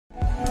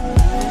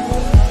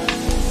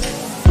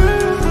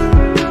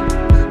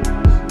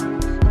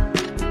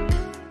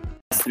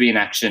be an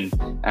action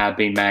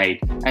being made.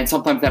 And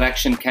sometimes that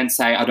action can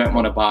say, I don't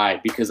want to buy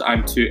because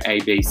I'm too A,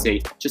 B,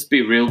 C. Just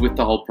be real with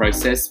the whole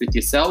process with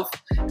yourself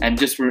and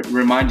just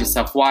remind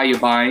yourself why you're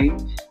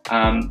buying,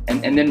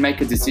 and then make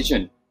a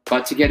decision.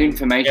 But to get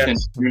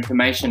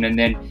information, and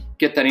then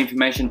get that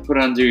information, put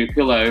it under your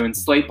pillow and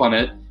sleep on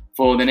it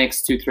for the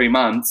next 2-3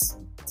 months,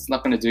 it's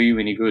not going to do you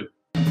any good.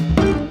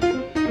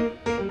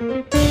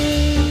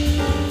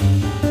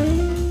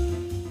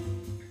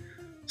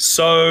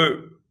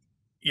 So,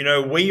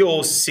 we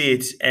all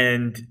sit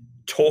and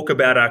talk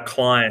about our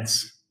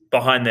clients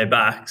behind their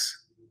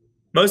backs,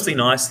 mostly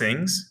nice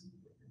things.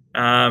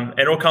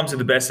 It all comes with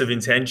the best of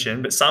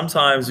intention, but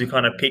sometimes we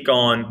kind of pick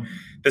on,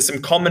 there's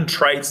some common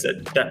traits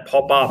that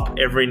pop up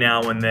every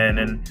now and then.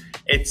 And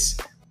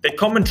they're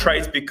common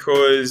traits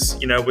because,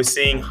 we're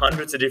seeing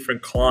hundreds of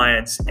different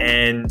clients,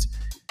 and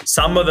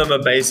some of them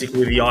are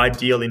basically the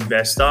ideal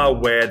investor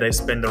where they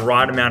spend the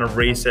right amount of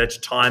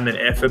research, time and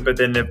effort, but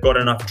then they've got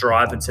enough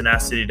drive and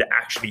tenacity to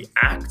actually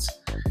act.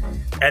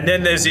 And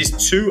then there's these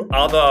two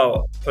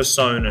other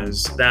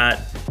personas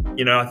that,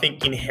 I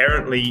think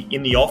inherently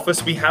in the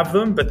office we have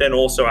them, but then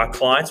also our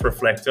clients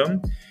reflect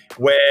them,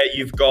 where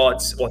you've got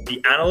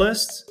the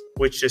analyst,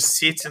 which just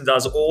sits and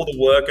does all the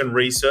work and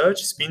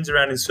research, spins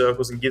around in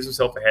circles and gives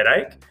himself a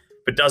headache,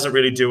 but doesn't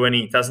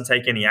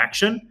take any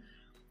action.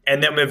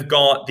 And then we've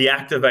got the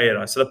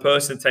activator. So the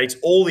person that takes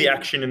all the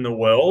action in the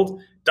world,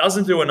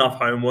 doesn't do enough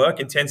homework,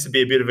 and tends to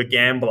be a bit of a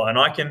gambler. And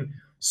I can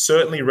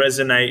certainly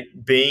resonate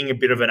being a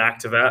bit of an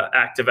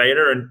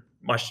activator, and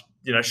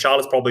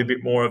Charlotte's probably a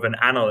bit more of an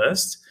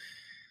analyst.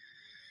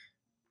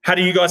 How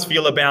do you guys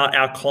feel about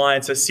our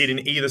clients that sit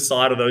in either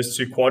side of those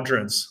two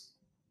quadrants?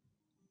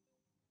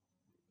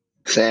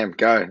 Sam,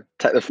 go.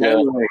 Take the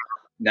floor.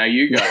 Now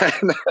you go.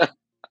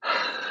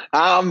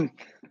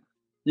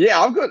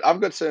 Yeah,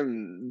 I've got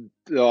some.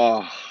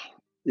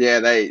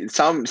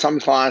 Some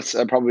clients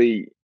are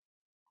probably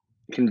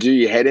can do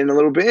your head in a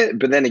little bit,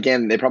 but then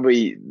again, they're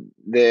probably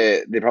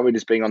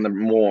just being on the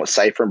more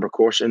safer and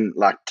precaution,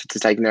 like to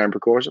taking their own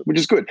precaution, which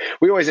is good.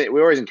 We always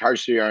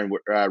encourage to do your own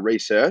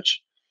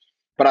research,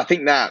 but I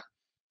think that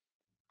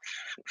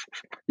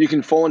you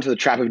can fall into the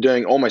trap of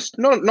doing almost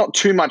not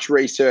too much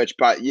research,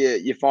 but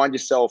you find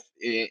yourself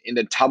in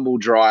a tumble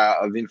dryer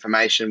of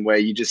information where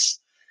you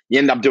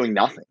end up doing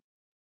nothing.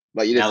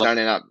 Like you just don't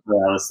end up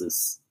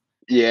paralysis.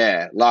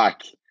 Yeah,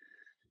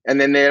 and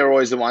then they're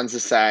always the ones to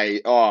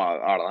say, "Oh,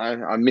 I don't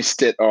know, I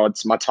missed it," or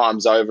 "It's my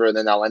time's over," and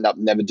then they'll end up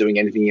never doing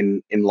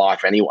anything in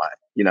life anyway.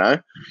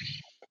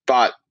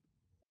 But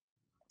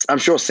I'm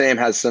sure Sam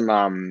has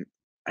some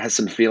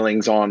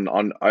feelings on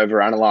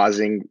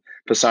overanalyzing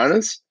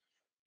personas.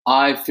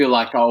 I feel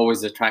like I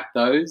always attract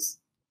those.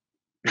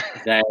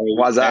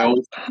 Why's that?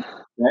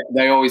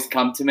 They always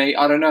come to me.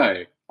 I don't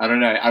know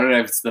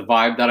if it's the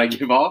vibe that I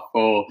give off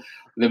or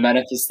the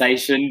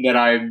manifestation that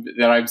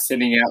I'm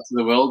sending out to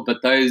the world.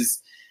 But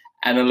those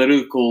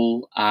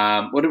analytical,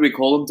 what do we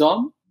call them,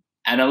 Dom?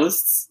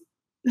 Analysts?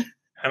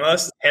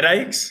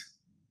 Headaches?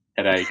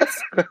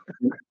 Headaches.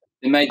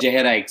 The major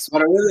headaches.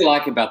 What I really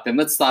like about them,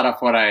 let's start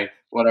off what I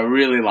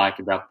really like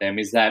about them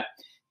is that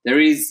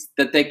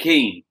they're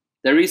keen.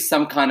 There is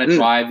some kind of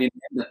drive in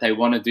them that they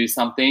want to do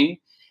something.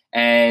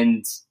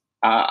 And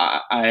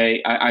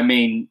I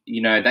mean,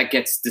 that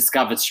gets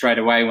discovered straight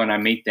away when I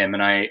meet them,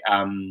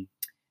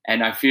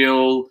 and I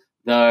feel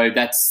though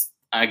that's,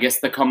 I guess,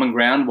 the common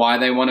ground why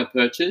they want to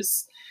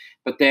purchase.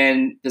 But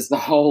then there's the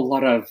whole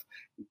lot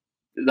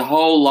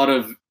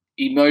of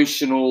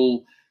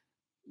emotional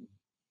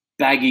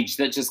baggage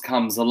that just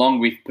comes along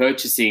with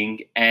purchasing,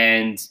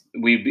 and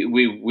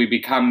we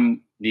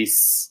become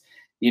this,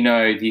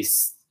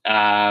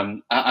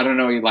 I don't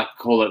know what you like to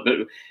call it,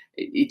 but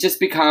it just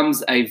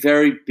becomes a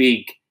very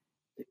big,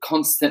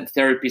 constant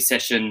therapy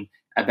session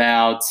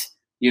about,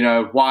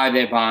 why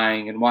they're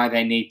buying and why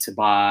they need to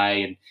buy,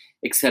 and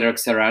et cetera, et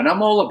cetera. And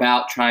I'm all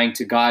about trying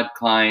to guide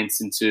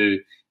clients into,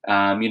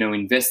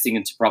 investing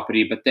into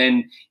property. But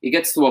then it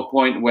gets to a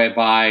point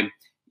whereby,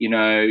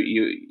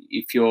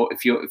 if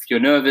you're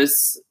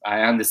nervous,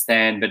 I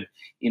understand, but,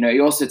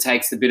 it also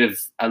takes a bit of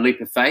a leap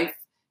of faith.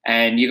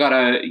 And you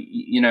gotta,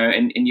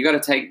 and you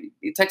gotta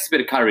it takes a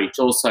bit of courage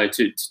also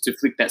to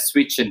flick that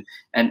switch and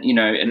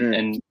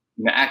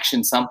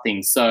action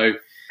something. So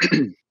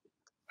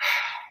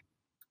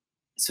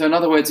in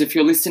other words, if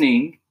you're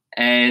listening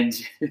and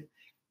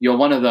you're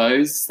one of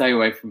those, stay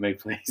away from me,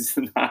 please.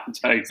 No,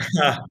 jokes.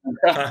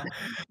 But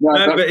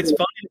it's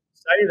funny to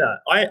say that.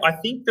 I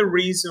think the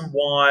reason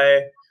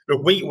why,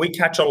 look, we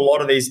catch a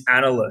lot of these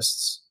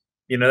analysts,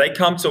 they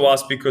come to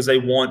us because they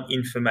want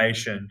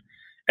information.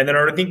 And then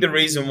I think the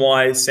reason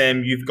why,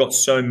 Sam, you've got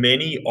so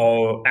many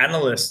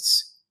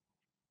analysts,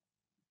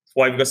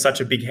 why you've got such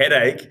a big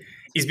headache,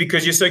 is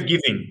because you're so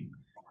giving,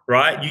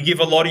 right? You give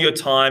a lot of your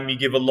time, you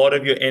give a lot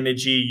of your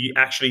energy, you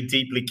actually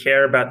deeply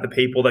care about the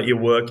people that you're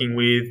working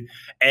with,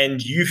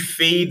 and you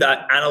feed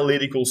that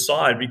analytical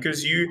side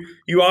because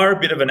you are a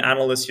bit of an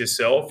analyst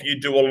yourself. You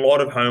do a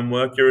lot of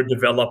homework, you're a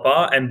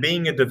developer, and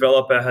being a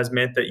developer has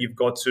meant that you've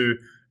got to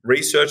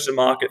research the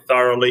market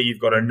thoroughly, you've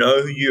got to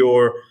know who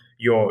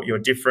your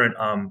different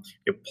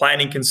your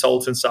planning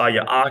consultants are,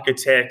 your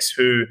architects,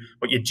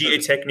 what your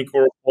geotechnical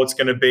report's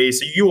going to be.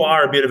 So you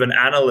are a bit of an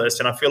analyst,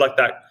 and I feel like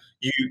that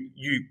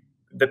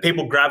the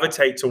people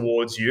gravitate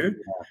towards you.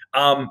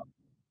 I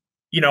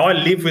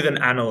live with an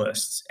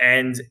analyst,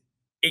 and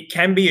it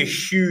can be a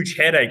huge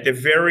headache. They're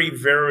very,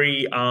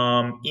 very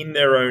in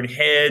their own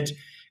head.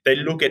 They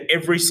look at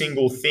every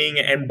single thing,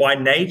 and by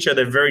nature,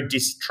 they're very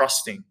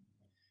distrusting.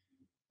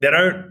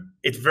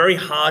 It's very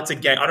hard to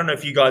gain. I don't know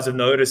if you guys have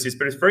noticed this,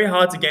 but it's very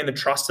hard to gain the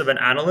trust of an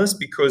analyst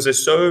because they're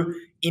so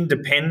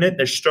independent,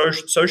 they're so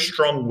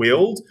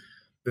strong-willed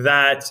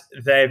that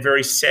they're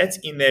very set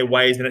in their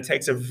ways, and it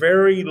takes a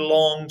very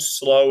long,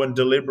 slow, and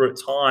deliberate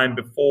time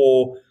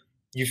before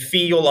you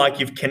feel like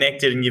you've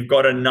connected and you've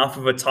got enough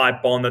of a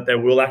tight bond that they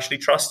will actually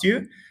trust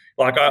you.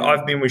 Like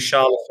I've been with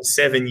Charlotte for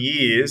 7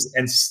 years,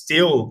 and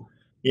still,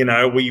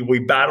 we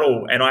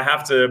battle, and I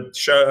have to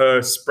show her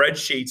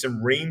spreadsheets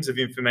and reams of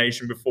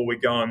information before we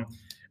go and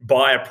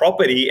buy a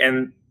property.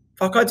 And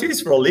fuck, I do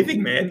this for a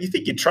living, man. You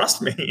think you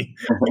trust me?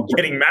 We're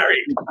getting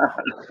married,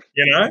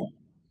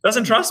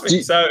 doesn't trust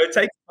me. So it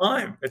takes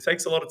time. It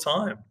takes a lot of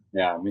time.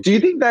 Yeah. Do you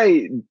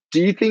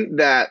think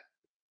that?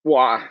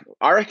 Well,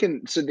 I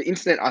reckon. So the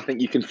internet, I think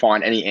you can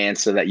find any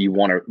answer that you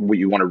want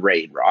to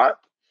read, right?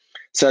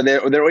 So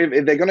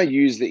if they're going to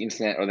use the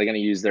internet or they're going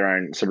to use their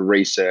own sort of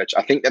research,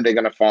 I think that they're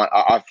going to find.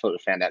 I've sort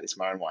of found out this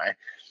my own way.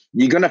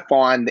 You're going to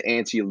find the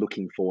answer you're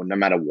looking for, no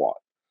matter what.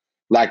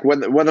 Like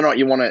whether or not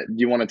you want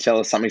to tell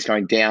us something's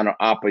going down or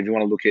up, or if you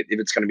want to look at if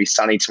it's going to be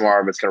sunny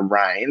tomorrow, if it's going to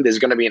rain, there's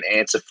going to be an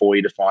answer for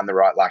you to find the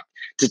right, like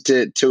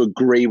to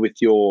agree with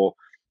your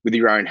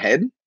own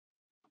head.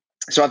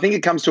 So I think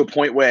it comes to a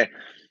point where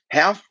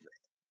how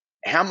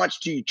much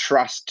do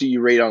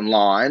you read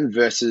online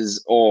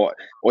versus or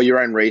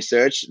your own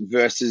research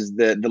versus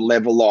the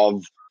level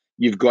of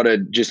you've got to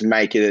just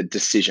make it a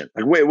decision.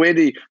 Like where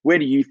do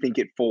you think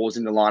it falls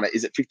in the line?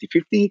 Is it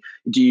 50-50?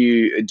 Do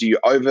you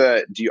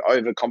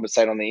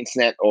overcompensate on the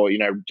internet, or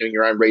doing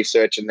your own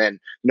research and then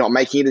not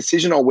making a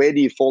decision, or where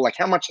do you fall? Like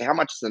how much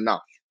is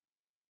enough?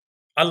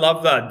 I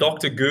love that.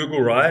 Dr.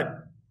 Google, right?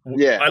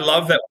 Yeah. I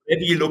love that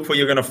whatever you look for,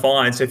 you're going to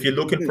find. So if you're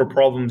looking for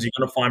problems, you're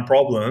going to find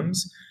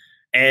problems.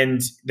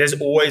 And there's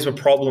always a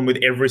problem with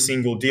every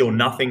single deal.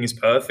 Nothing is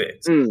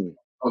perfect.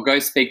 Or go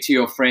speak to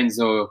your friends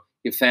or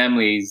your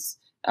families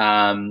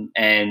and,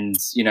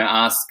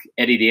 ask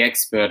Eddie the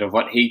expert of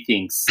what he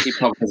thinks. He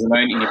probably doesn't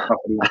own any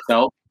property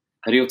himself,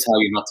 but he'll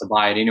tell you not to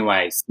buy it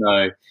anyway.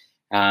 So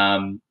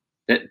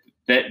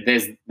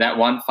there's that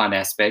one fun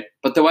aspect.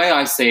 But the way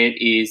I see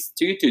it is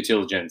do your due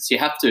diligence. You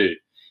have to.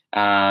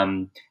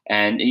 And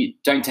you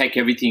don't take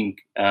everything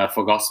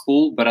for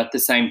gospel, but at the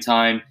same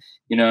time,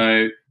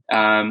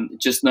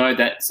 just know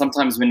that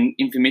sometimes when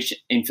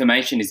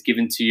information is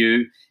given to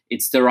you,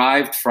 it's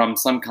derived from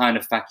some kind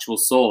of factual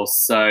source.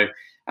 So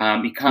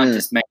you can't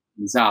just make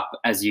things up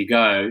as you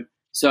go.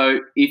 So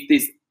if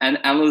these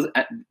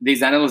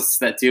analysts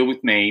that deal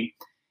with me,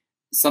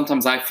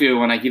 sometimes I feel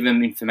when I give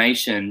them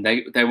information,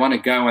 they want to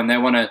go and they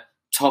want to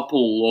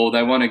topple, or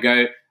they want to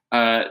go,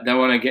 they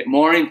want to get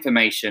more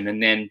information,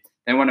 and then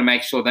they want to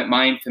make sure that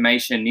my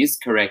information is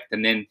correct,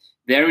 and then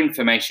their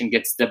information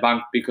gets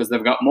debunked because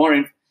they've got more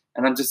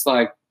and I'm just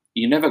like,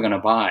 you're never going to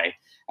buy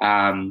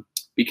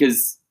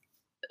because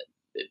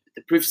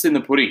the proof's in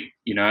the pudding.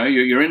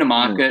 You're in a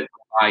market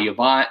you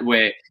buy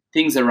where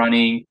things are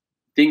running,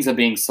 things are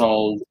being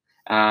sold,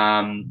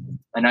 and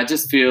I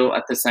just feel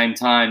at the same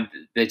time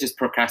they're just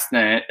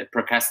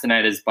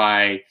procrastinators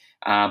by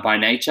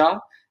nature.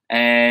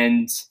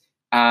 And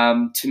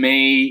to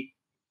me,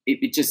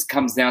 it just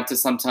comes down to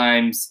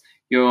sometimes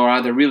you're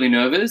either really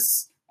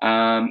nervous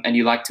and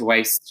you like to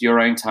waste your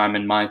own time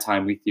and my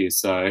time with you.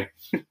 So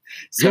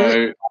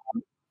yeah,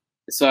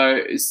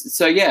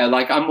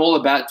 like I'm all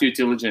about due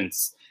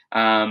diligence.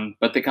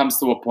 But there comes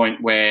to a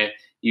point where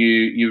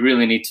you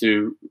really need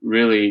to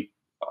really,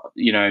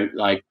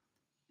 like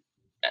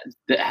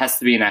there has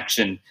to be an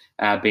action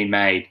being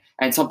made.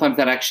 And sometimes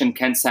that action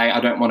can say,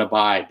 I don't want to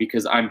buy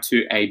because I'm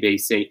too A, B,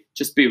 C.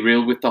 Just be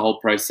real with the whole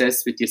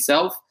process with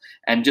yourself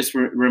and just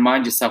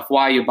remind yourself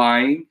why you're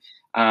buying,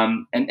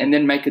 and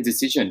then make a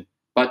decision.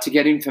 But to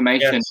get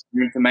information,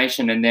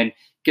 and then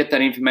get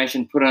that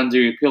information, put it under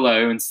your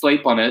pillow and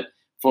sleep on it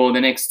for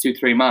the next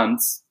 2-3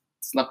 months,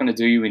 it's not going to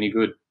do you any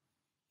good.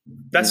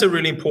 That's a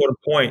really important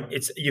point.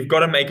 You've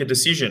got to make a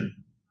decision,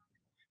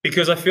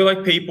 because I feel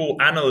like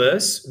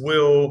analysts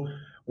will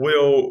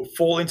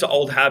fall into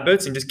old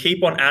habits and just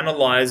keep on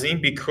analyzing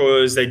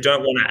because they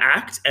don't want to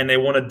act and they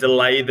want to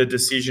delay the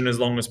decision as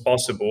long as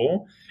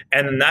possible.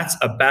 And that's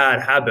a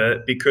bad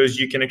habit because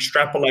you can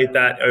extrapolate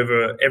that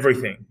over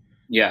everything.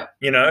 Yeah.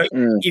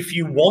 If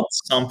you want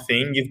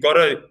something, you've got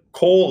to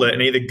call it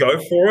and either go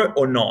for it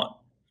or not.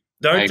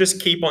 Don't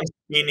just keep on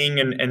spinning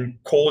and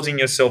causing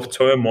yourself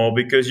turmoil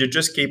because you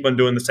just keep on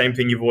doing the same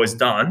thing you've always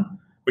done,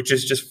 which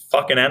is just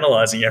fucking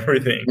analyzing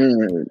everything.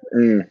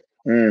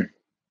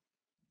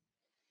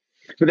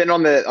 But then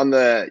on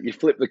the you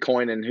flip the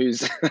coin and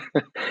who's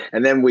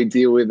and then we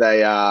deal with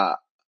a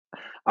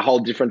whole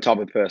different type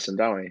of person,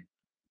 don't we?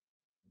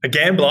 A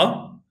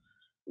gambler?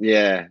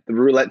 Yeah, the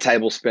roulette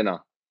table spinner.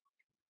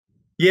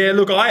 Yeah,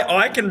 look,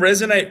 I can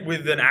resonate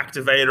with an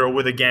activator or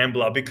with a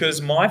gambler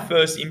because my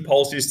first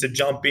impulse is to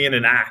jump in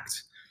and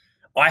act.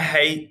 I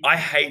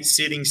hate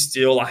sitting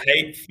still. I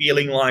hate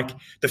feeling like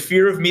the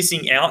fear of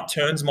missing out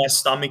turns my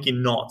stomach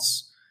in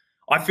knots.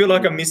 I feel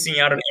like I'm missing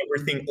out on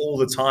everything all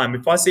the time.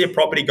 If I see a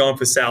property going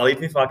for sale,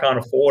 even if I can't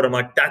afford, I'm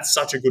like, that's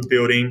such a good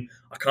building.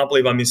 I can't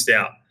believe I missed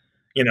out.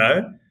 You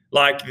know,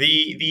 like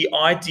the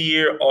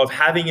idea of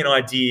having an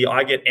idea,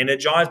 I get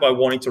energized by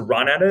wanting to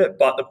run at it.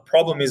 But the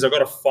problem is I've got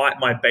to fight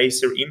my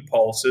baser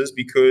impulses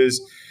because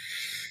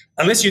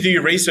unless you do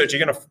your research,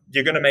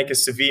 you're gonna make a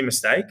severe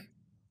mistake.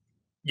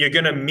 You're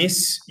gonna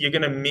miss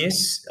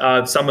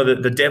some of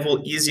the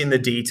devil is in the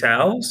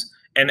details.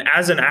 And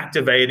as an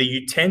activator,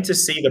 you tend to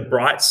see the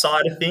bright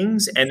side of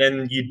things, and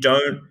then you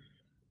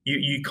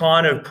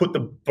kind of put the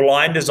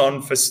blinders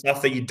on for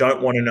stuff that you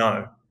don't want to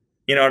know.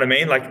 You know what I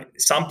mean? Like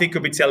something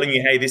could be telling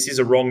you, hey, this is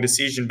a wrong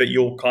decision, but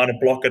you'll kind of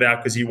block it out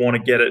because you want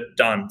to get it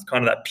done. It's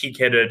kind of that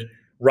pig-headed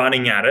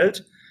running at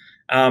it.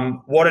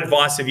 What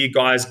advice have you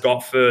guys got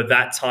for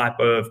that type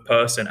of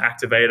person,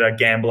 activator,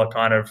 gambler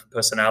kind of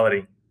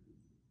personality?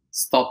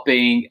 Stop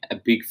being a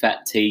big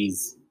fat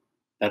tease.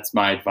 That's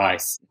my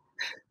advice.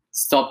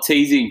 Stop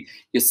teasing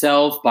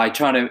yourself by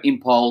trying to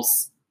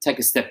impulse, take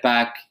a step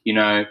back.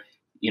 There's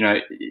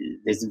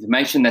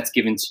information that's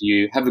given to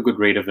you. Have a good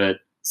read of it.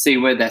 See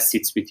where that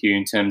sits with you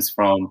in terms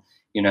from,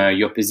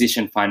 your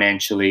position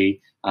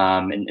financially,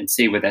 and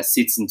see where that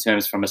sits in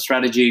terms from a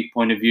strategy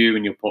point of view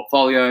in your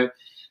portfolio,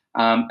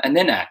 and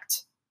then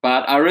act.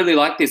 But I really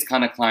like this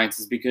kind of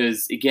clients is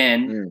because,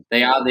 again,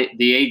 they are the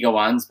eager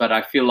ones, but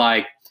I feel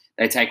like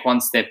they take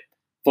one step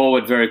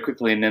forward very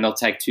quickly and then they'll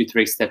take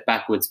 2-3 steps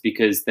backwards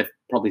because they've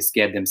probably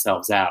scared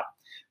themselves out.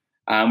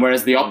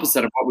 Whereas the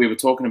opposite of what we were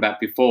talking about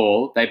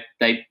before, they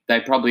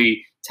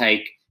probably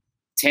take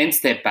 10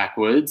 steps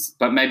backwards,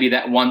 but maybe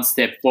that one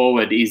step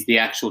forward is the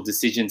actual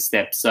decision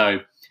step. So,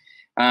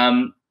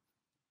 so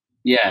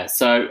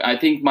I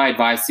think my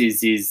advice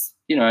is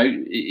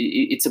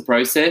it's a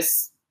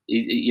process,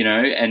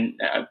 and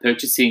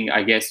purchasing,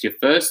 I guess, your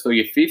first or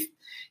your fifth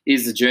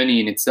is a journey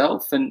in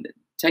itself, and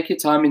take your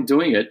time in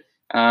doing it.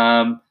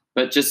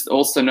 But just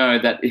also know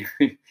that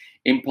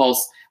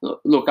impulse.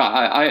 Look,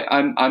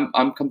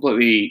 I'm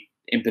completely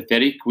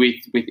empathetic with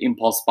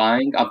impulse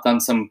buying. I've done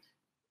some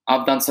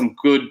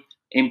good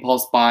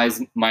impulse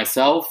buys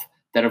myself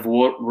that have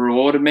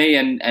rewarded me,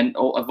 and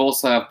I've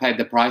also paid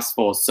the price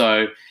for.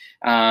 So,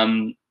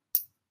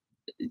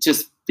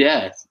 just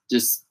take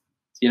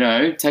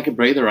a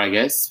breather, I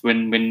guess,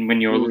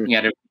 when you're looking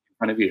at it in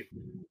front of you.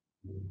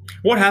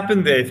 What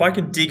happened there? If I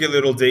can dig a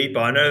little deeper,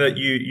 I know that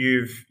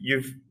you've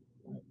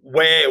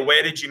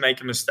where did you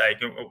make a mistake?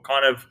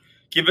 Kind of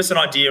give us an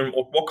idea of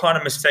what kind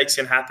of mistakes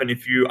can happen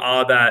if you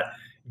are that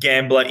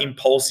gambler,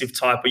 impulsive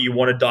type, where you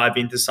want to dive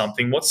into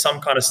something. What's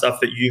some kind of stuff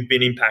that you've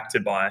been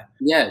impacted by?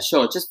 Yeah,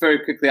 sure. Just very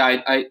quickly,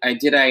 I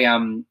did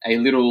a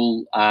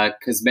little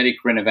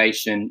cosmetic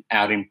renovation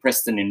out in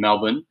Preston in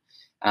Melbourne,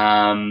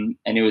 and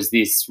it was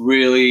this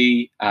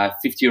really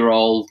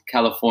 50-year-old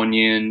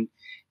Californian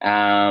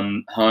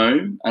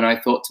home, and I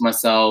thought to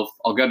myself,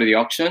 I'll go to the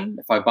auction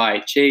if I buy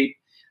it cheap.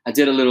 I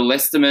did a little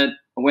estimate.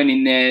 I went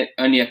in there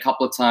only a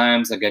couple of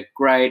times. I get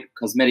great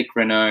cosmetic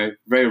reno,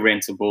 very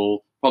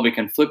rentable. Probably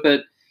can flip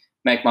it,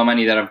 make my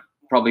money that I've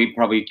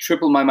probably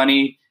triple my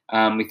money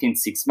within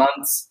 6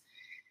 months.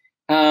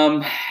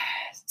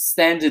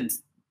 Standard,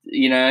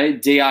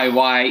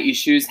 DIY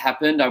issues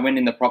happened. I went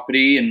in the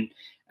property, and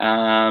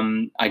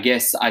I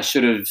guess I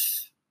should have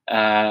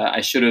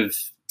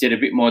did a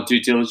bit more due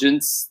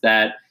diligence.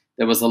 That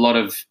there was a lot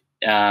of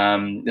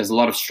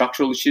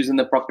structural issues in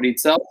the property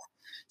itself.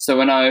 So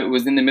when I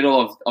was in the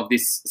middle of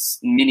this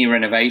mini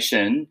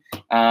renovation,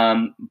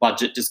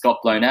 budget just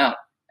got blown out,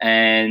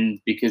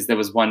 and because there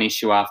was one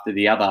issue after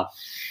the other.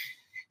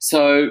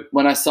 So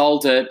when I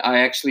sold it, I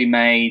actually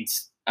made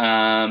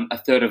a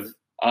third of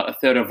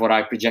what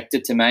I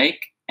projected to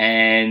make,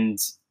 and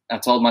I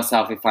told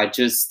myself if I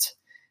just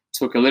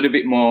took a little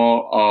bit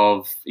more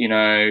of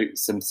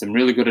some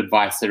really good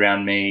advice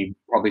around me,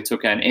 probably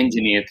took an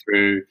engineer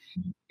through,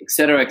 et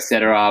cetera,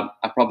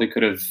 I probably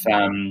could have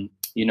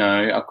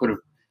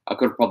I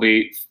could have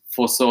probably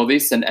foresaw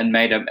this and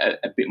made a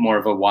bit more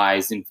of a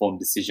wise, informed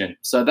decision.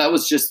 So that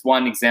was just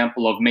one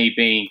example of me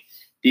being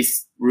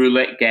this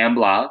roulette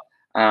gambler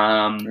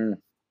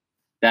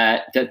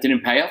that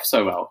didn't pay off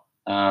so well.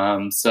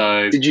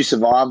 So did you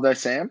survive though,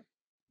 Sam?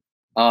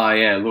 Oh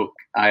yeah, look,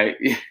 I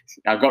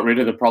got rid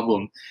of the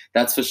problem,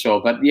 that's for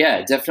sure. But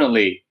yeah,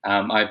 definitely,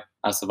 I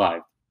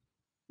survived.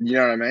 You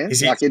know what I mean?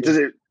 Does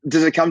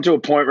it come to a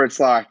point where it's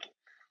like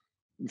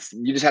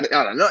you just had,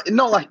 I don't know,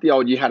 not like the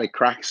old you had a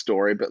crack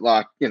story, but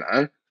like, if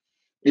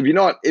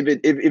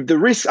the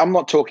risk, I'm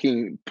not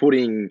talking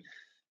putting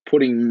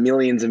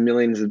millions and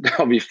millions of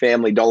your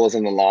family dollars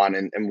on the line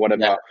and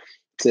whatever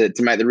to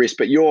make the risk,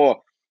 but your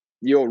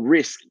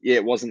risk,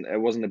 it wasn't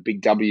a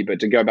big W, but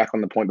to go back on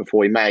the point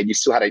before we made, you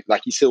still had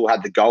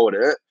the go at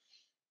it.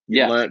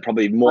 You learned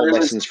probably more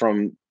lessons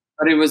from.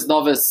 but it was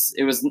novice.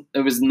 It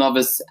was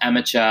novice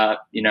amateur,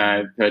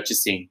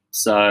 purchasing.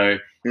 So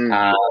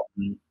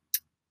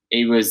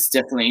it was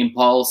definitely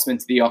impulse. Went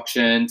to the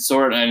auction,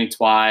 saw it only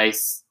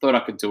twice, thought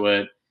I could do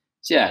it.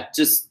 So yeah,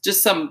 just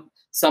some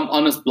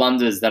honest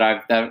blunders that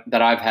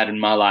I've had in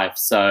my life.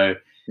 So,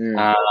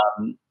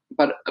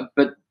 but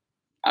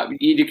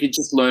you could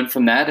just learn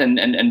from that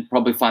and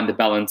probably find the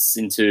balance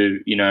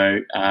into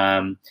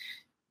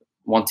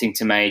wanting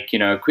to make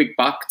a quick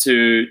buck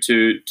to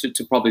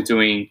probably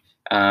doing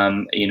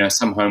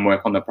some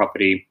homework on the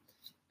property.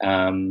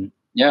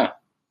 Yeah.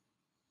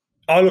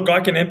 Oh, look, I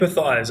can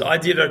empathize. I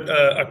did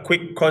a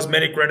quick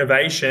cosmetic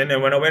renovation,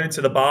 and when I went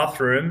into the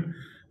bathroom,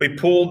 we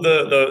pulled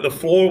the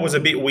floor was a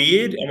bit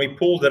weird, and we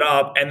pulled it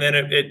up, and then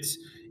it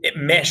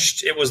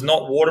meshed. It was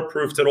not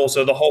waterproofed at all,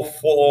 so the whole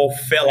floor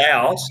fell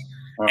out.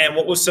 And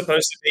what was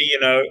supposed to be,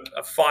 a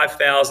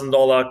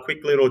 $5,000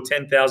 quick little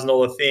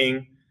 $10,000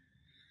 thing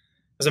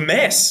was a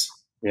mess.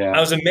 Yeah, it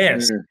was a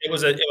mess. It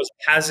was a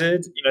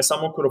hazard.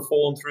 Someone could have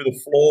fallen through the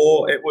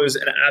floor. It was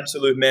an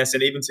absolute mess.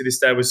 And even to this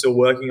day, we're still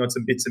working on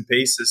some bits and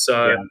pieces.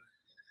 So,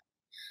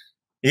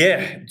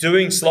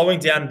 slowing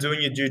down,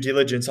 doing your due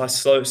diligence, I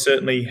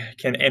certainly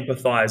can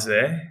empathize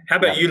there. How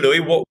about you, Louis?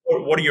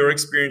 What are your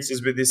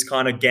experiences with this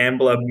kind of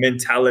gambler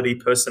mentality,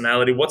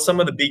 personality? What's some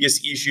of the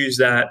biggest issues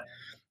that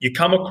you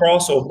come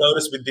across or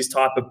notice with this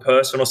type of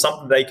person, or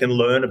something they can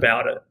learn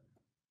about it?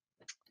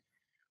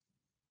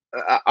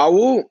 I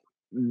will.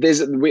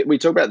 We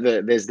talk about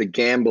there's the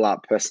gambler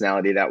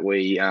personality that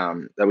we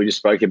just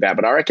spoke about,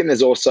 but I reckon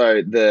there's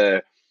also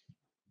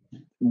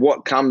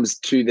what comes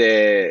to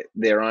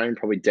their own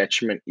probably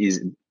detriment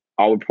is,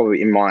 I would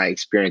probably, in my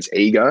experience,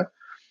 ego.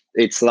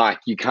 It's like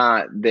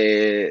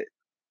they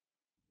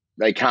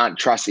can't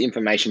trust the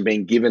information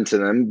being given to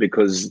them,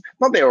 because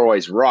not they're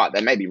always right. They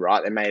may be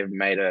right. They may have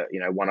made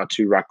one or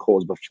two right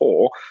calls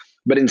before,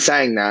 but in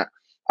saying that,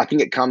 I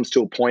think it comes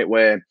to a point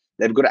where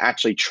they've got to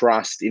actually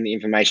trust in the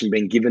information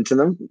being given to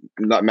them.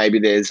 Like maybe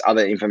there's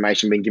other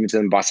information being given to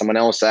them by someone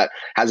else that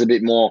has a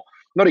bit more,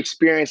 not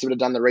experience, but have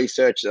done the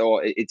research,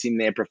 or it's in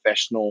their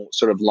professional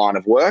sort of line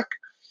of work.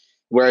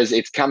 Whereas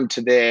it's come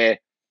to their,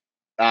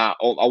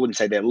 or I wouldn't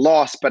say their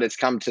loss, but it's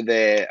come to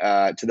their,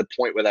 to the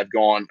point where they've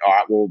gone, all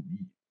right, well,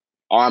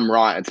 I'm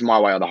right. It's my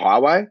way or the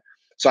highway.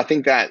 So I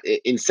think that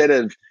instead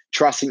of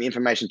trusting the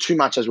information too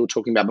much, as we were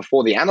talking about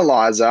before, the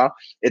analyzer,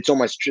 it's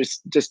almost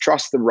just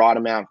trust the right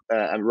amount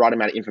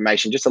of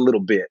information, just a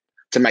little bit,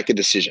 to make a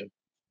decision.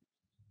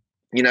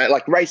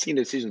 Like racing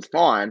decision's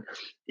fine.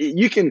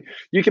 You can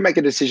make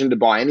a decision to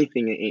buy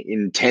anything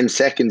in 10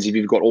 seconds if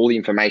you've got all the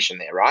information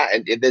there, right?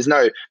 And there's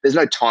no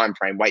time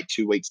frame. Wait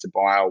 2 weeks to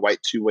buy, or wait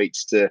 2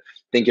 weeks to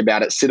think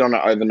about it. Sit on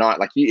it overnight.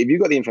 Like if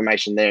you've got the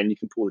information there and you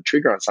can pull the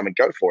trigger on something,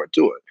 go for it.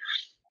 Do it.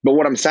 But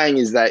what I'm saying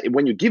is that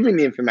when you're given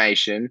the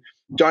information,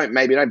 don't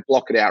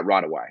block it out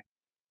right away.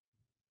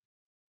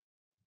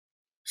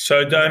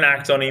 So don't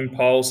act on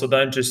impulse, or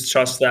don't just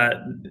trust that.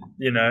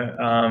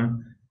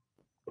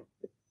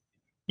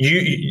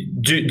 You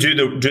do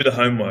the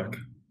homework.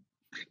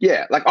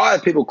 Yeah, like I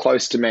have people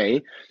close to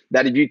me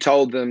that if you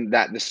told them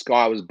that the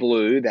sky was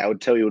blue, they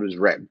would tell you it was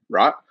red,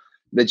 right?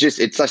 It's just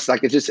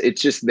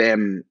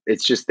them.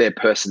 It's just their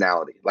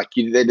personality. Like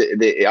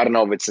I don't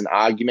know if it's an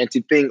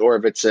argumentative thing or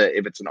if it's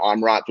an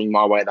I'm right thing,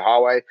 my way, the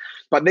highway.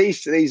 But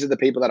these are the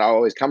people that I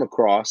always come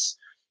across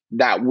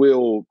that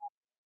will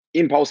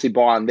impulsively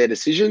buy on their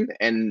decision,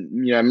 and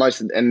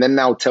and then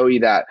they'll tell you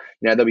that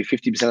there'll be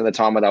 50% of the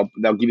time where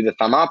they'll give you the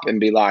thumb up and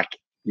be like,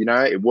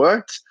 it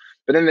worked.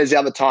 But then there's the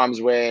other times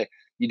where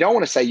you don't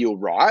want to say you're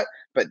right,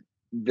 but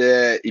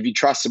if you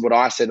trusted what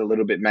I said a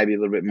little bit, maybe a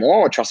little bit more,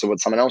 or trusted what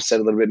someone else said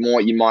a little bit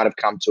more, you might have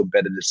come to a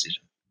better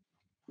decision.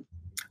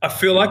 I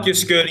feel like you're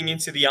skirting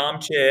into the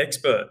armchair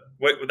expert.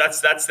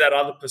 That's that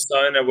other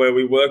persona where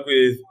we work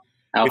with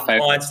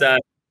clients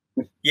that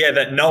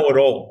know it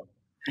all.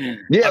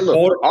 Yeah,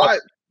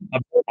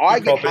 I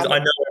get hammered. I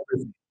know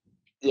everything.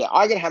 Yeah,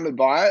 I get hammered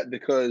by it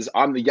because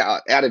out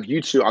of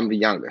you two, I'm the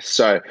youngest.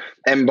 So,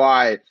 and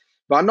by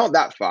not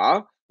that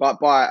far, but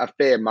by a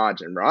fair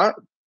margin, right?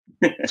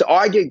 So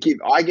I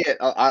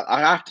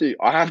have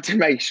to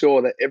make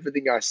sure that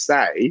everything I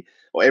say,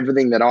 or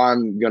everything that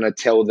I'm going to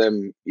tell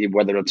them,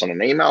 whether it's on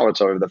an email or it's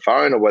over the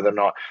phone, or whether or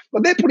not,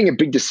 but they're putting a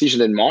big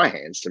decision in my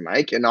hands to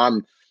make. And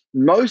I'm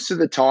majority of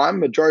the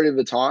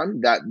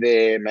time, that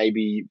they're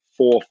maybe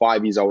 4 or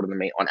 5 years older than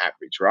me on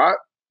average, right?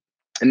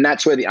 And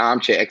that's where the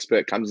armchair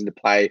expert comes into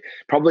play.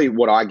 Probably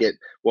what gets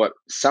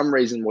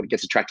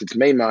attracted to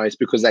me most,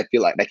 because they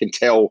feel like they can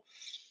tell,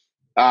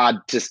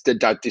 just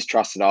don't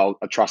distrust it. I'll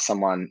trust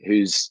someone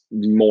who's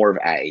more of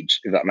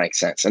age, if that makes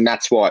sense. And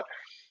that's what,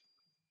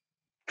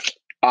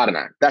 I don't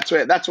know.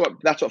 That's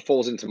what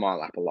falls into my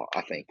lap a lot,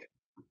 I think.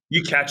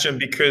 You catch them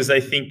because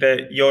they think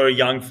that you're a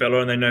young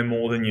fella and they know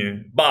more than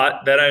you,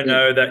 but they don't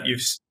know that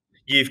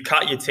you've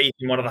cut your teeth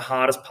in one of the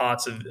hardest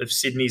parts of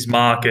Sydney's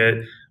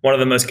market, one of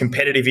the most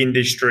competitive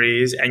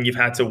industries, and you've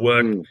had to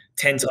work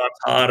 10 times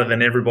harder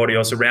than everybody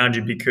else around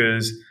you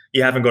because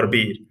you haven't got a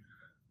beard.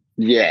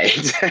 Yeah,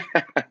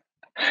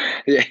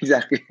 Yeah,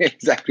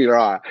 exactly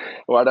right.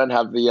 Well, I don't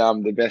have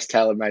the best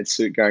tailor-made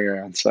suit going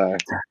around, so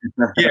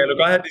Yeah,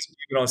 look, I had this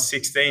when I was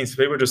 16, so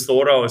people just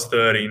thought I was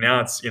 30.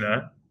 Now it's,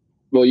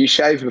 well, you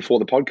shaved before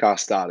the podcast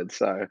started,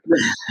 so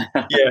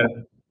yeah,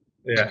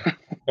 yeah.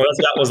 Well,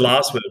 that was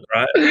last week,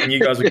 right? And you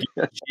guys were giving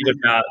a shit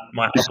about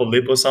my upper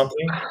lip or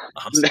something.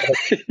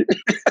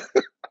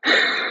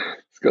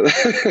 It's got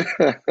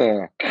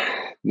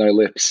no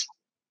lips.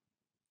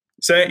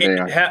 So,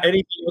 Yeah.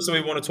 anything else that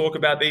we want to talk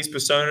about these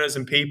personas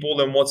and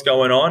people and what's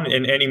going on,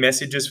 and any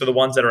messages for the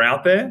ones that are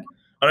out there?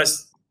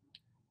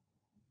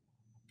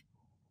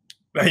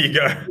 There you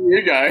go.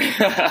 You go.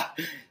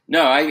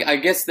 No, I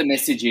guess the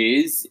message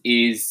is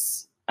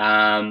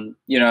everyone's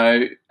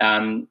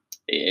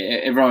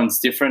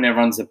different.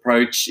 Everyone's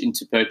approach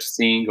into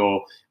purchasing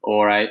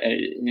or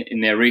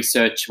in their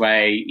research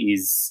way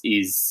is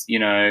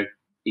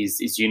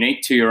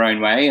unique to your own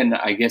way, and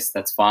I guess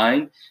that's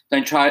fine.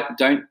 Don't try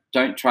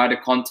to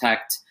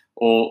contact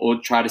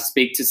or try to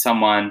speak to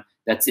someone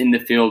that's in the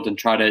field and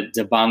try to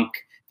debunk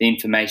the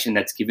information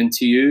that's given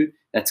to you.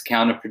 That's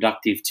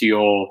counterproductive to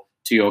your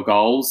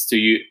goals, to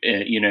you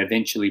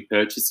eventually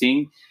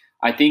purchasing.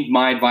 I think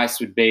my advice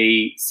would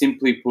be,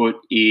 simply put,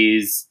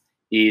 is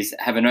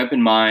have an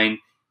open mind,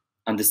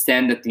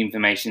 understand that the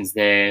information's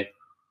there,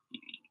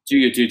 do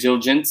your due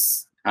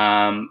diligence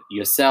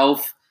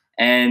yourself,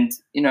 and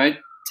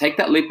take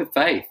that leap of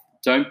faith.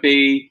 Don't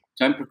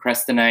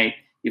procrastinate.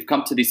 You've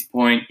come to this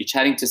point. You're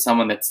chatting to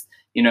someone that's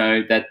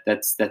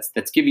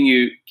that's giving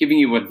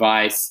you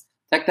advice.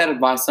 Take that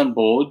advice on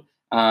board,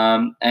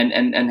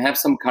 and have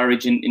some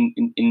courage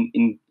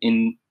in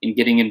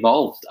getting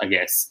involved, I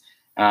guess.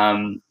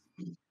 And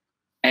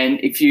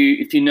if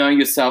you know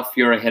yourself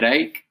you're a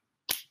headache,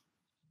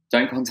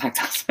 don't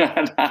contact us.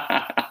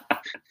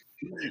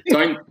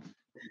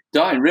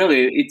 Don't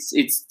really.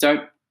 It's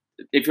don't.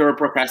 If you're a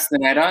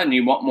procrastinator and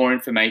you want more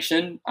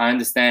information, I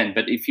understand.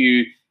 But if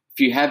you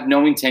have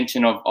no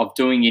intention of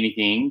doing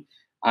anything,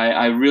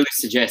 I really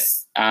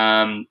suggest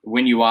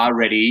when you are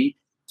ready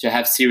to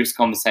have serious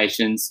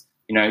conversations,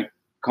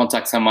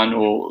 contact someone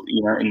or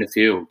in the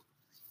field.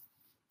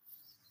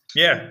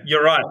 Yeah,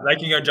 you're right. They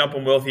can go jump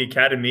on Wealthy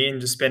Academy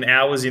and just spend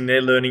hours in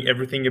there learning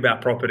everything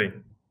about property.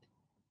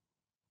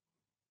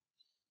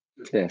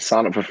 Yeah,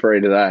 sign up for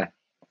free today.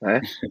 Eh?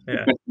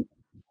 Yeah.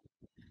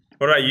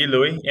 What about you,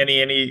 Louis?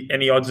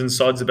 Any odds and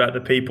sods about the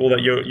people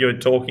that you're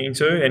talking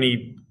to?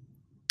 Any?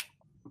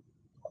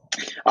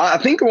 I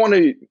think I want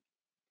to.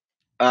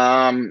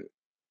 I'm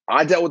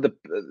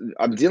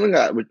dealing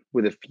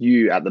with a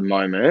few at the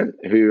moment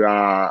who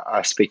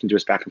are speaking to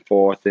us back and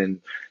forth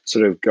and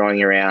sort of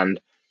going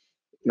around,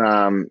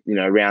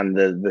 around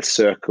the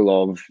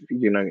circle of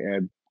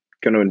going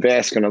to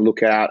invest, going to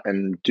look out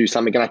and do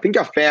something. And I think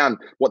I found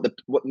what the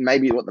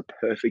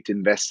perfect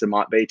investor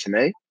might be to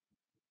me.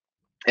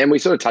 And we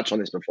sort of touched on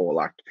this before,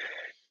 like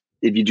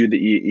if you do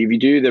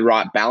the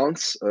right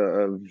balance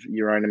of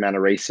your own amount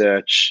of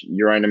research,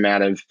 your own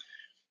amount of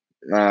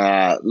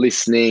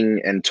listening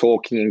and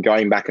talking and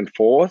going back and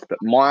forth. But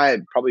my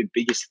probably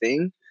biggest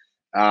thing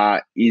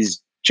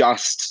is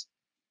just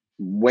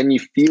when you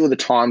feel the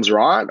time's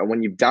right or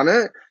when you've done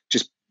it,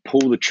 just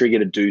pull the trigger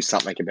to do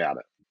something about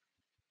it.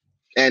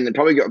 And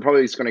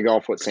probably it's going to go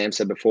off what Sam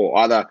said before.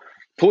 Either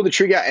pull the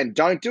trigger and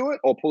don't do it,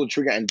 or pull the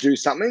trigger and do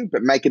something,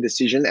 but make a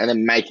decision and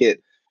then make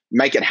it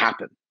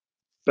happen.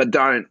 But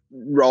don't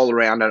roll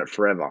around on it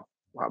forever.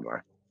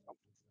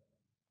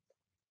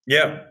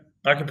 Yeah,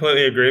 I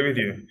completely agree with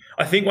you.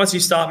 I think once you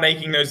start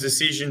making those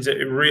decisions,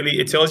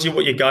 it tells you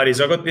what your gut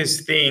is. I've got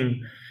this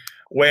thing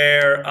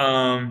where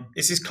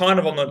this is kind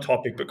of on the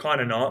topic, but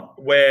kind of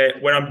not, where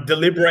when I'm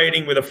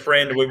deliberating with a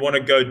friend, we want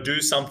to go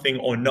do something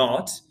or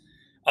not,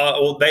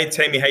 or they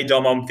tell me, hey,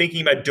 Dom, I'm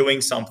thinking about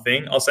doing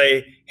something. I'll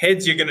say,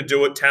 heads, you're going to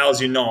do it,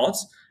 tails, you're not.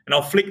 And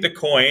I'll flick the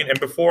coin. And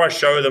before I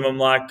show them, I'm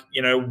like,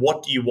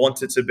 what do you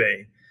want it to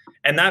be?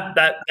 And that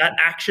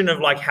action of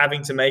like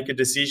having to make a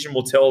decision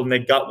will tell them, their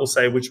gut will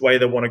say which way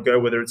they want to go,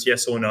 whether it's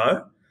yes or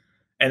no.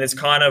 And it's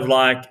kind of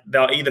like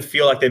they'll either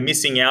feel like they're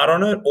missing out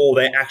on it or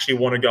they actually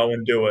want to go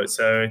and do it.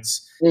 So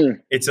it's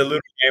a little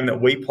game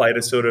that we play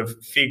to sort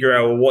of figure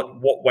out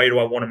what way do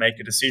I want to make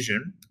a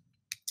decision.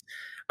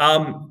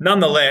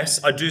 Nonetheless,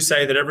 I do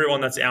say that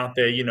everyone that's out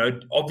there,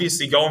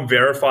 obviously go and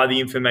verify the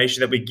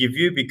information that we give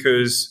you,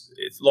 because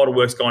it's a lot of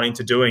work's gone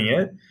into doing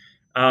it.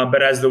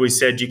 But as Louis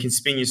said, you can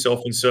spin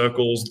yourself in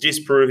circles,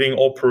 disproving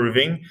or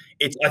proving.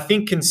 It's, I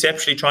think,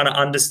 conceptually trying to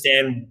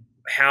understand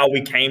how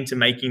we came to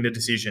making the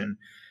decision.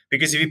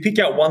 Because if you pick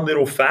out one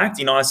little fact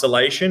in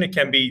isolation, it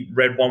can be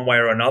read one way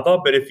or another.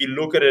 But if you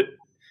look at it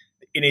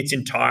in its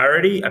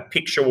entirety, a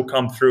picture will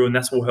come through, and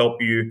that will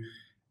help you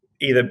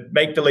either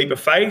make the leap of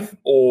faith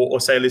or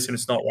say, listen,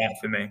 it's not right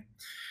for me.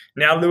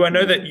 Now, Lou, I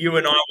know that you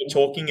and I were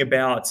talking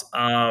about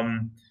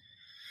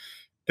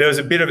there was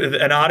a bit of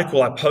an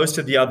article I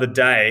posted the other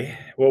day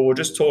where we're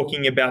just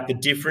talking about the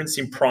difference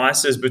in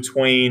prices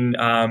between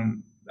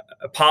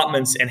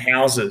apartments and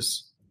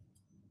houses.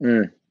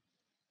 Mm.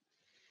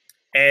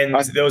 And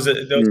there was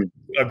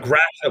a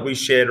graph that we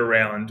shared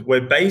around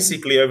where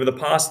basically over the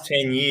past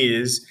 10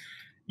 years,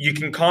 you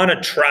can kind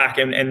of track,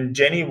 and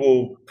Jenny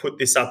will put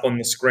this up on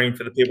the screen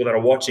for the people that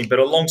are watching, but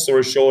a long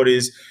story short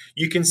is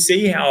you can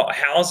see how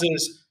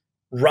houses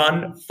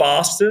run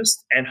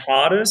fastest and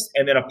hardest,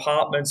 and then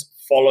apartments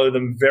follow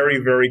them very,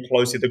 very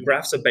closely. The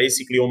graphs are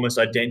basically almost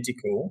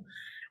identical.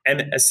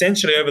 And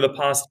essentially over the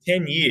past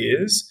 10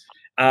 years,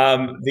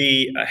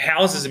 the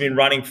houses have been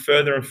running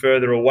further and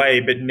further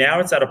away, but now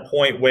it's at a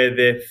point where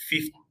they're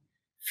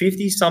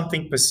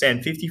 50-something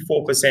percent,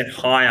 54%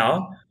 higher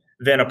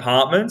than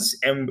apartments,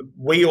 and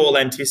we all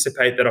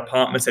anticipate that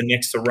apartments are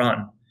next to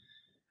run.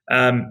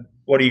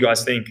 What do you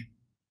guys think?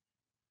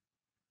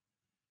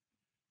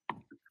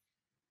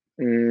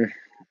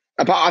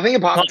 I think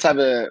apartments have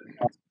I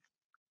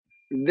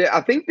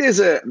think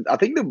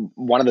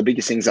one of the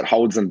biggest things that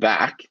holds them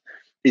back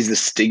is the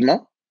stigma.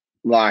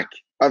 Like,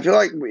 I feel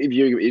like if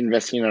you're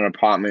investing in an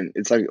apartment,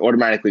 it's like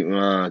automatically,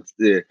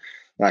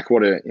 like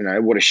what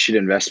a shit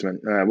investment.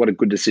 What a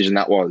good decision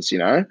that was,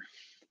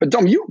 But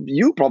Dom,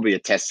 you probably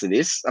attest to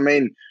this. I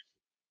mean,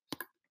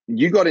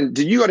 you got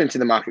into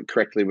the market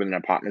correctly with an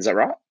apartment. Is that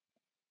right?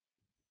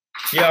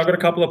 Yeah, I've got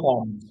a couple of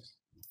apartments.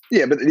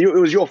 Yeah, but it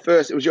was your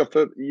first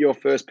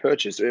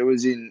purchase. It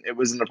was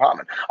an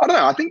apartment. I don't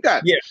know. I think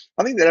that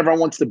everyone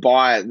wants to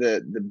buy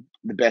the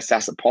best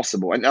asset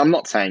possible. And I'm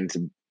not saying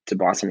to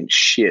buy something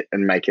shit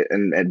and make it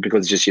and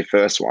because it's just your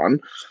first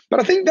one. But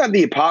I think that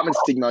the apartment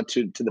stigma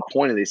to the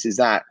point of this is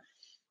that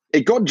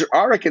I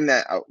reckon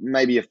that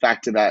maybe a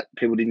factor that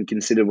people didn't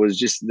consider was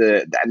just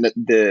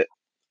the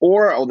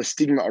aura or the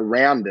stigma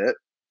around it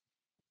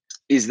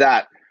is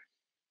that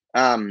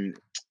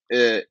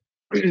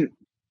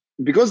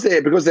because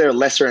they're a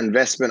lesser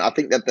investment, I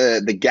think that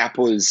the gap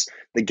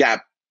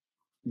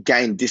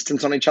gained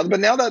distance on each other. But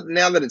now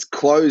that it's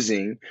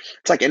closing,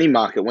 it's like any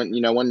market. When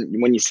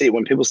when you see it,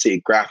 when people see a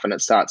graph and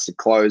it starts to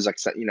close, like,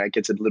 it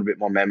gets a little bit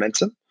more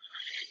momentum.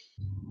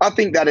 I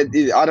think that I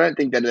don't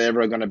think that it's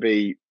ever going to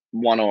be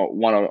one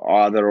or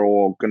either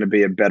or going to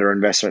be a better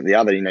investment than the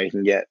other. You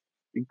can get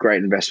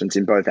great investments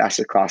in both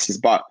asset classes,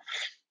 but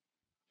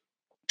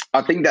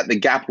I think that the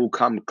gap will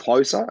come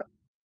closer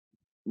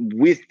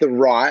with the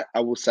right. I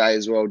will say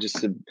as well,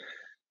 just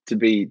to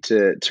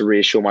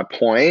reassure my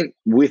point,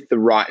 with the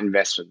right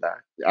investment though.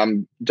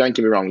 Don't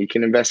get me wrong. You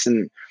can invest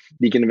in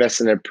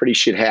a pretty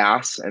shit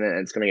house and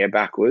it's going to go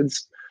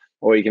backwards,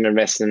 or you can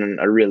invest in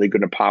a really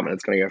good apartment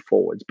that's going to go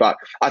forwards. But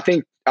I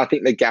think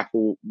the gap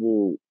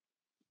will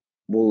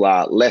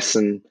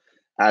lessen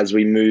as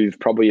we move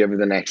probably over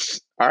the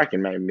next, I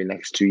reckon maybe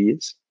next 2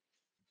 years,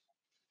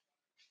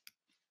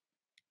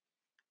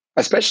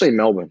 especially in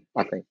Melbourne.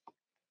 I think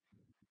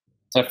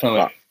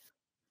definitely.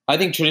 I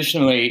think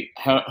traditionally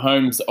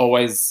homes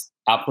always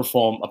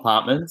outperform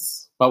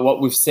apartments, but what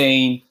we've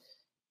seen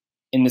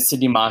in the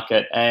Sydney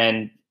market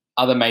and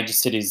other major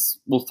cities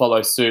will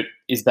follow suit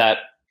is that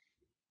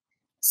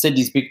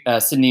Sydney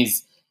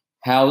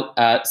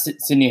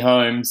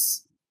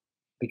homes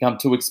become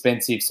too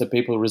expensive, so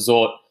people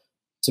resort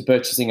to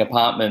purchasing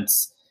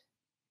apartments,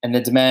 and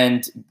the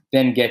demand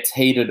then gets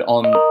heated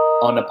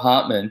on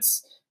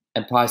apartments,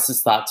 and prices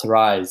start to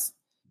rise.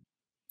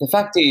 The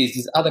fact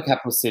is other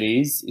capital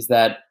cities is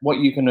that what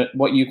you can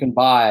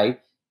buy,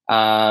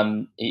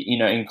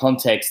 in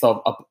context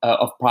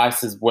of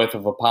prices worth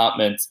of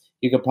apartments,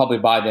 you could probably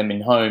buy them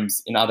in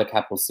homes in other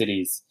capital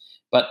cities,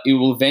 but it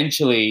will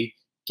eventually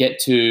get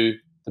to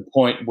the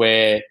point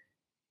where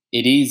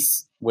it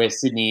is where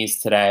Sydney is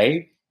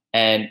today,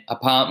 and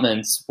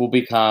apartments will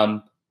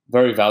become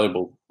very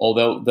valuable,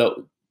 although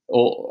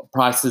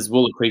prices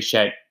will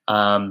appreciate,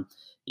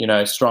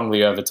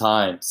 strongly over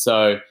time.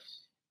 So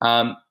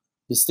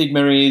the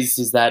stigma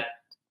is that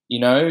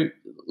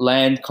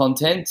land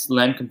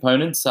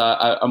components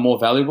are more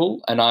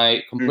valuable, and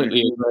I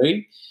completely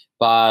agree.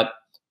 But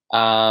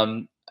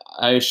I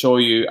assure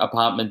you,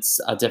 apartments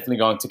are definitely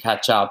going to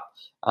catch up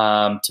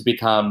to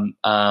become,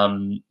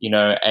 a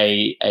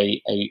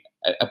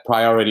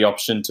priority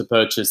option to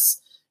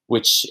purchase,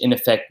 which in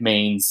effect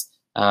means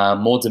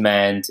more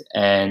demand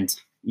and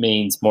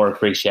means more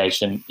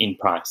appreciation in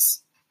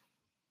price.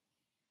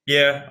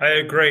 Yeah, I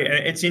agree. And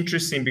it's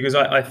interesting because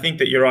I think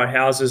that you're right.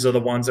 Houses are the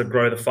ones that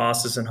grow the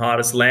fastest and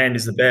hardest. Land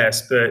is the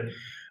best. But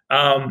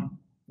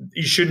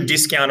you shouldn't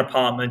discount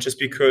apartment just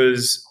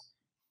because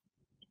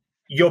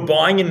you're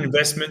buying an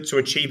investment to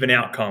achieve an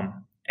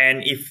outcome.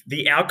 And if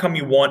the outcome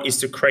you want is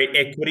to create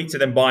equity to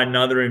then buy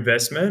another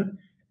investment,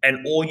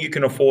 and all you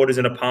can afford is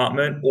an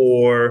apartment,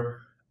 or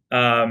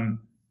the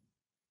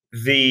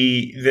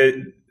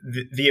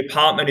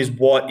apartment is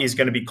what is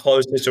going to be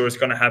closest, or it's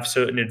going to have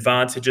certain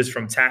advantages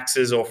from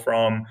taxes or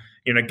from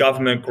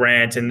government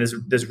grant, and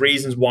there's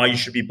reasons why you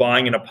should be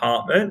buying an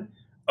apartment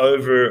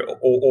over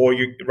or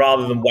you,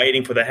 rather than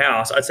waiting for the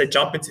house. I'd say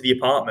jump into the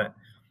apartment.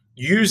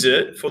 Use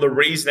it for the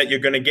reason that you're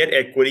going to get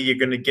equity, you're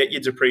going to get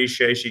your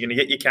depreciation, you're going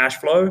to get your cash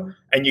flow,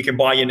 and you can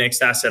buy your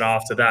next asset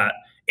after that.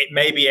 It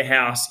may be a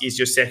house is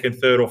your second,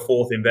 third, or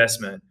fourth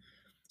investment.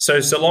 So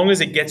long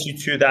as it gets you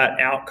to that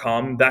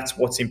outcome, that's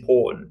what's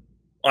important,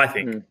 I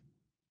think.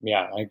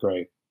 Yeah, I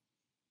agree.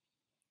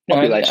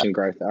 population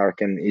growth, I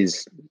reckon,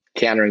 is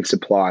countering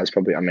supply is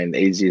probably, the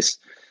easiest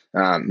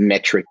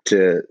metric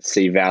to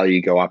see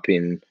value go up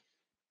in,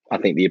 I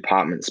think, the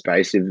apartment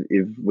space.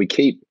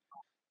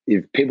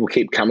 If people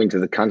keep coming to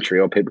the country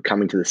or people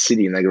coming to the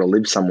city and they got to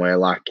live somewhere,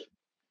 like,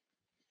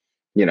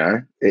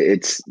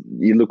 it's,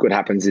 you look what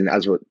happens in,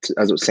 as what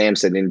Sam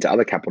said, into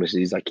other capital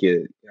cities, like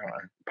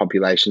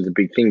population's a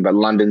big thing, but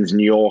London's,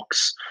 New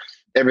York's,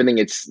 everything,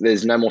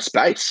 there's no more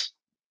space.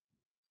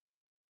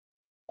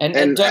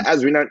 And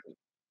as we know,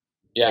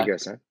 yeah, go,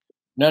 Sam.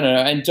 No,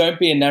 and don't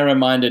be a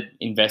narrow-minded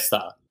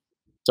investor.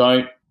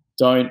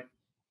 Don't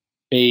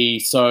be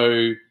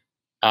so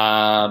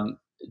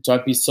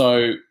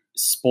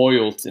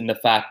spoiled in the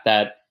fact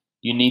that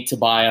you need to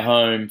buy a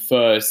home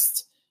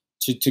first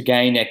to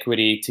gain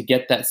equity, to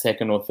get that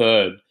second or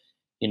third.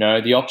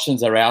 The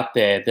options are out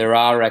there. There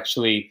are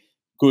actually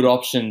good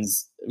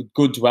options,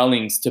 good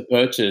dwellings to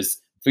purchase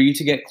for you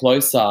to get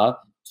closer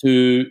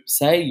to,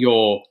 say,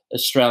 your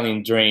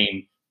Australian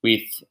dream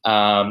with,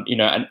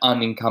 an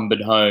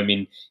unencumbered home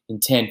in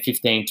 10,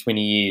 15,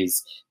 20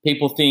 years.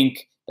 People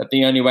think that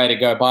the only way to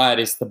go buy it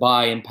is to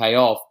buy and pay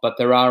off, but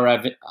there are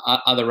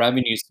other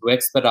avenues to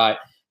expedite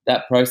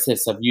that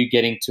process of you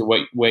getting to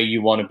where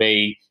you want to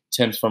be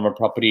in terms from a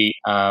property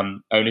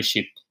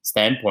ownership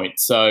standpoint.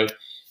 So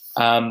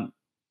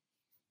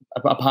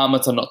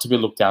apartments are not to be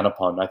looked down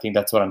upon. I think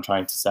that's what I'm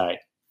trying to say.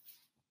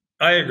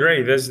 I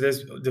agree. There's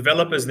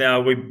developers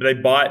now,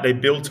 they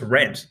build to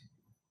rent.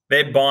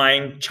 They're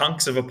buying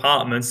chunks of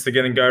apartments. They're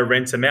going to go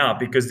rent them out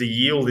because the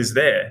yield is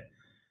there.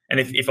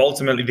 And if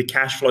ultimately the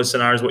cash flow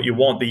scenario is what you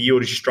want, the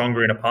yield is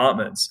stronger in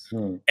apartments.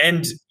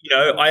 And,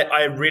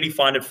 I really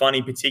find it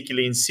funny,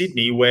 particularly in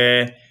Sydney,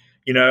 where,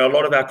 a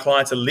lot of our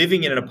clients are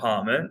living in an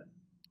apartment.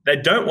 They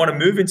don't want to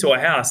move into a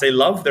house. They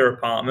love their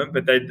apartment,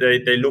 but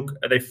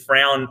they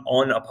frown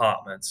on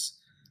apartments.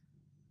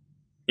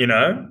 We've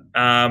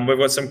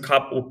got some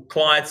couple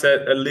clients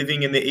that are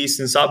living in the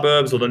eastern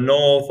suburbs or the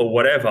north or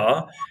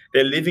whatever.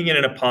 They're living in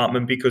an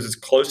apartment because it's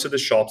close to the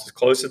shops, it's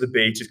close to the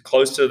beach, it's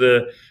close to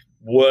the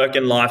work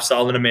and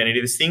lifestyle and amenity.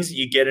 There's things that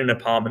you get in an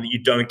apartment that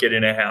you don't get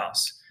in a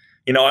house.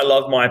 I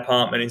love my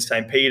apartment in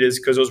St. Peter's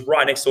because it was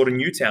right next door to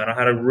Newtown. I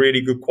had a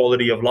really good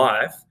quality of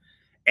life.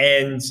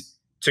 And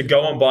to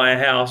go and buy a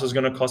house was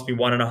going to cost me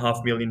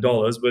 $1.5 million,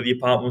 where the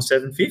apartment was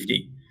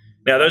 $750,000.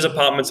 Now, those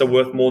apartments are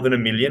worth more than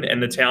 $1 million,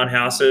 and the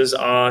townhouses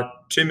are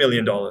 $2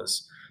 million.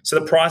 So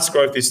the price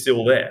growth is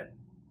still there.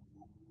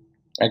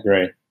 I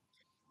agree.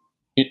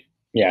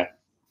 Yeah,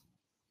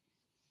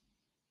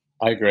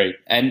 I agree.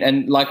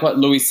 And like what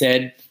Louis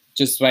said,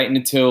 just waiting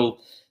until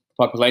the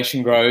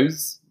population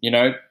grows.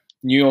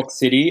 New York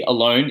City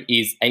alone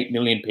is 8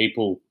 million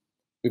people.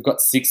 We've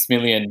got 6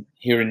 million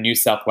here in New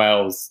South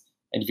Wales.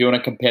 And if you want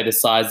to compare the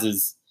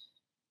sizes,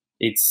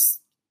 it's,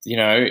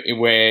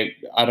 we're,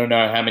 I don't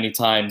know how many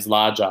times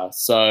larger.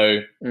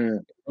 So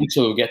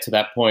eventually we'll get to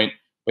that point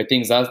where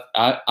things are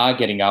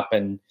getting up,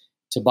 and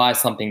to buy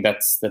something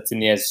that's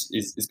in the edge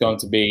is going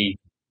to be,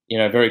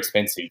 very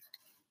expensive.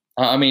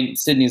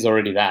 Sydney's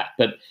already that,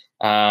 but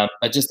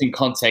just in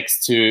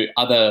context to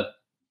other,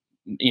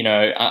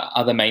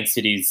 other main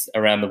cities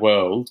around the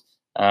world,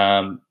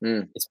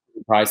 it's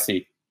pretty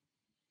pricey.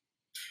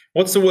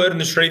 What's the word in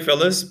the street,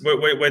 fellas?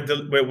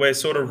 We're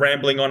sort of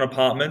rambling on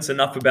apartments.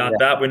 Enough about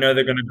that. We know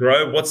they're going to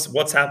grow.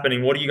 What's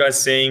happening? What are you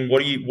guys seeing?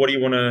 What do you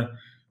want to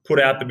put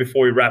out there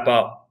before we wrap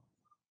up?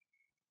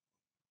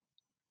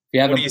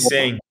 What are you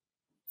seeing?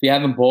 If you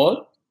haven't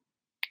bought,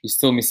 you're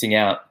still missing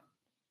out,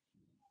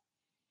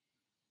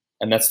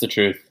 and that's the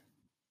truth.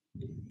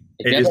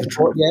 If you haven't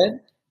bought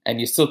yet and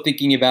you're still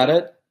thinking about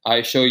it, I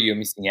assure you, you're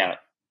missing out.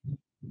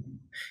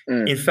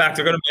 In fact,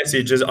 I've got a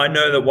message. I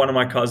know that one of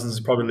my cousins is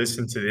probably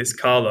listening to this,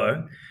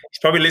 Carlo. He's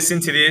probably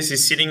listening to this.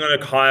 He's sitting on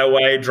a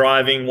highway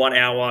driving 1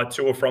 hour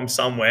to or from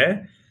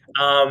somewhere.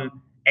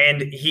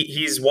 And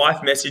his wife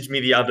messaged me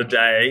the other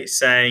day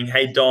saying,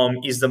 "Hey, Dom,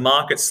 is the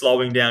market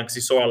slowing down?" Because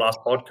he saw our last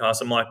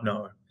podcast. I'm like,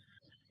 no,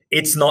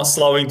 it's not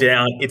slowing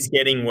down. It's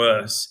getting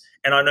worse.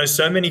 And I know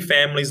so many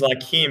families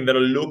like him that are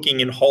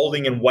looking and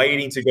holding and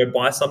waiting to go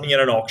buy something at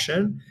an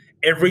auction.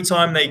 Every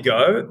time they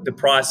go, the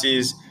price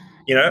is,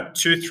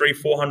 $200,000,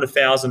 $300,000,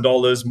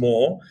 $400,000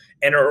 more.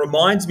 And it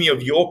reminds me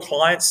of your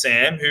client,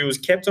 Sam, who was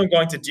kept on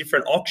going to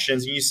different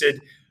auctions. And you said,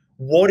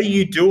 what are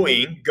you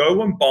doing?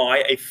 Go and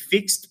buy a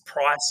fixed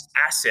price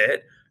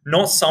asset,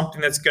 not something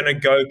that's going to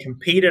go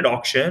compete at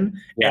auction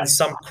and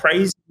some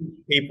crazy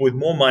people with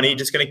more money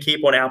just going to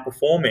keep on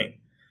outperforming.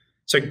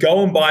 So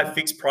go and buy a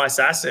fixed price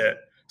asset.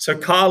 So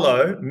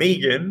Carlo,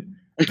 Megan,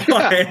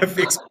 buy a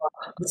fixed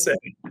price asset.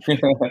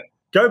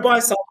 Go buy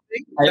something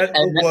that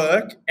will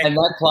work. And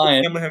that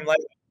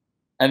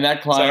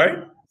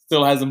client,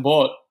 still hasn't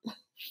bought.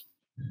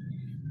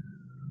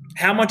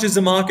 How much has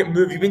the market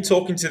moved? You've been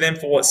talking to them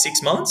for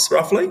 6 months,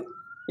 roughly?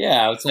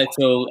 Yeah, I would say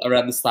till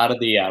around the start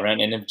of the year,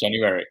 around end of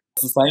January.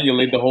 It's the same. You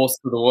lead the horse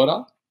to the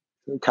water.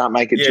 You can't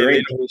make it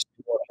drink.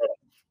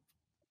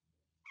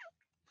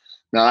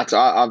 No,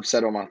 I've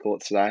said all my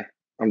thoughts today.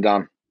 I'm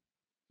done.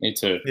 Me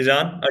too. You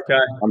done?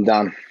 Okay. I'm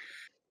done.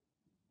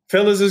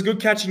 Fellas, it's good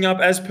catching up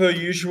as per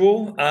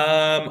usual.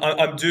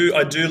 I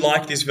do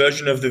like this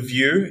version of the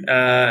view,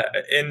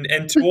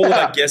 and to all of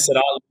our guests that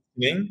are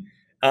listening,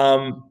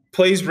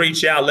 please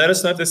reach out. Let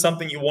us know if there's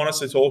something you want us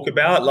to talk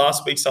about.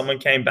 Last week, someone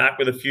came back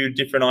with a few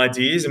different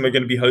ideas, and we're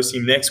going to be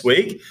hosting next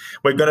week.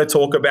 We're going to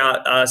talk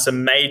about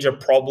some major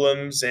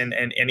problems and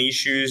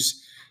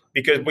issues,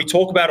 because we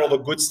talk about all the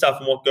good stuff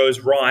and what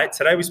goes right.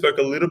 Today, we spoke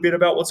a little bit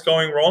about what's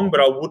going wrong, but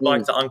I would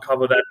like to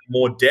uncover that in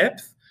more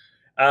depth.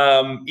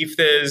 If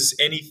there's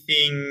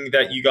anything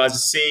that you guys are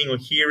seeing or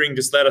hearing,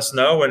 just let us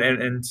know,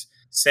 and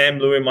Sam,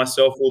 Lou, and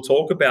myself will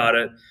talk about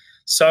it.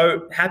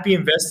 So happy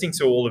investing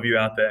to all of you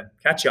out there.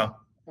 Catch ya.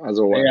 As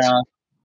always. Yeah.